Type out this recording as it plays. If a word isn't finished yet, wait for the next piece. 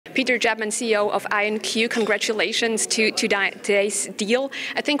Peter Chapman, CEO of IonQ, congratulations to today's deal.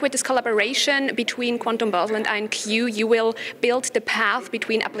 I think with this collaboration between Quantum Basel and IonQ, you will build the path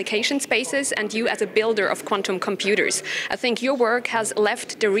between application spaces and you as a builder of quantum computers. I think your work has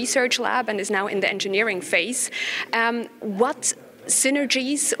left the research lab and is now in the engineering phase. What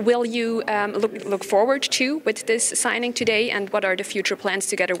synergies will you look forward to with this signing today, and what are the future plans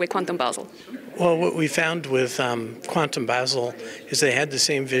together with Quantum Basel? Well, what we found with Quantum Basel is they had the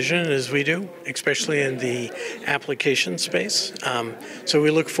same vision as we do, especially in the application space. So we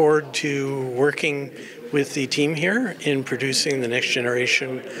look forward to working with the team here in producing the next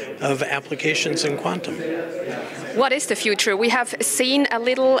generation of applications in quantum. What is the future? We have seen a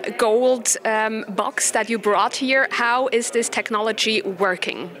little gold box that you brought here. How is this technology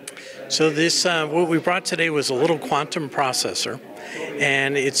working? So this, what we brought today was a little quantum processor,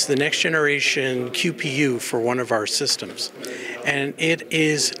 and it's the next generation QPU for one of our systems. And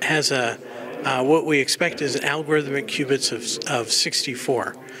it has what we expect is algorithmic qubits of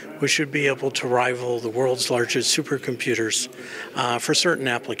 64, which should be able to rival the world's largest supercomputers for certain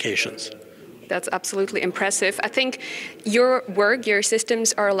applications. That's absolutely impressive. I think your work, your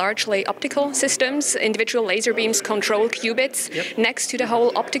systems are largely optical systems. Individual laser beams control qubits. Yep. Next to the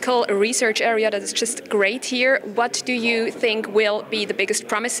whole optical research area that is just great here, what do you think will be the biggest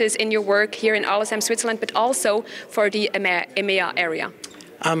promises in your work here in Arlesheim, Switzerland, but also for the EMEA area?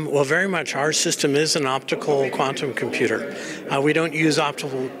 Well, very much. Our system is an optical quantum computer. We don't use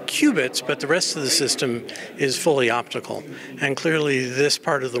optical qubits, but the rest of the system is fully optical. And clearly, this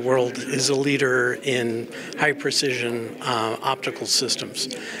part of the world is a leader in high-precision optical systems.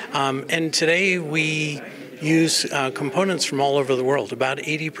 And today, we use components from all over the world. About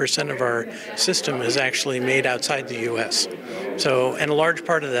 80% of our system is actually made outside the U.S. So, and a large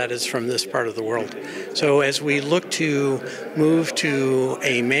part of that is from this part of the world. So as we look to move to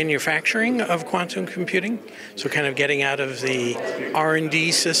a manufacturing of quantum computing, so kind of getting out of the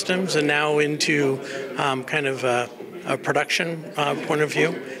R&D systems and now into kind of a production point of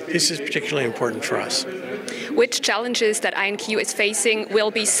view, this is particularly important for us. Which challenges that IonQ is facing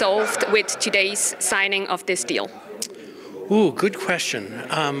will be solved with today's signing of this deal? Ooh, good question.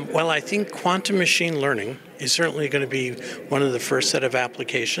 Well, I think quantum machine learning is certainly going to be one of the first set of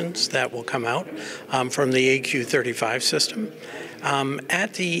applications that will come out from the AQ35 system.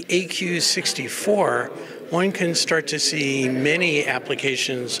 At the AQ64, one can start to see many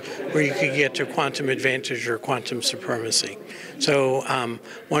applications where you could get to quantum advantage or quantum supremacy. So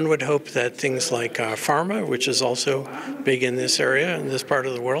one would hope that things like pharma, which is also big in this area, in this part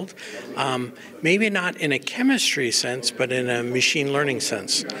of the world, maybe not in a chemistry sense, but in a machine learning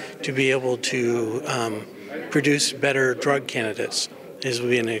sense, to be able to produce better drug candidates is will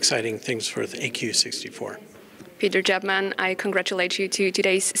be an exciting things for the AQ64. Peter Chapman, I congratulate you to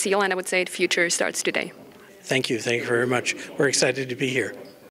today's seal, and I would say the future starts today. Thank you very much. We're excited to be here.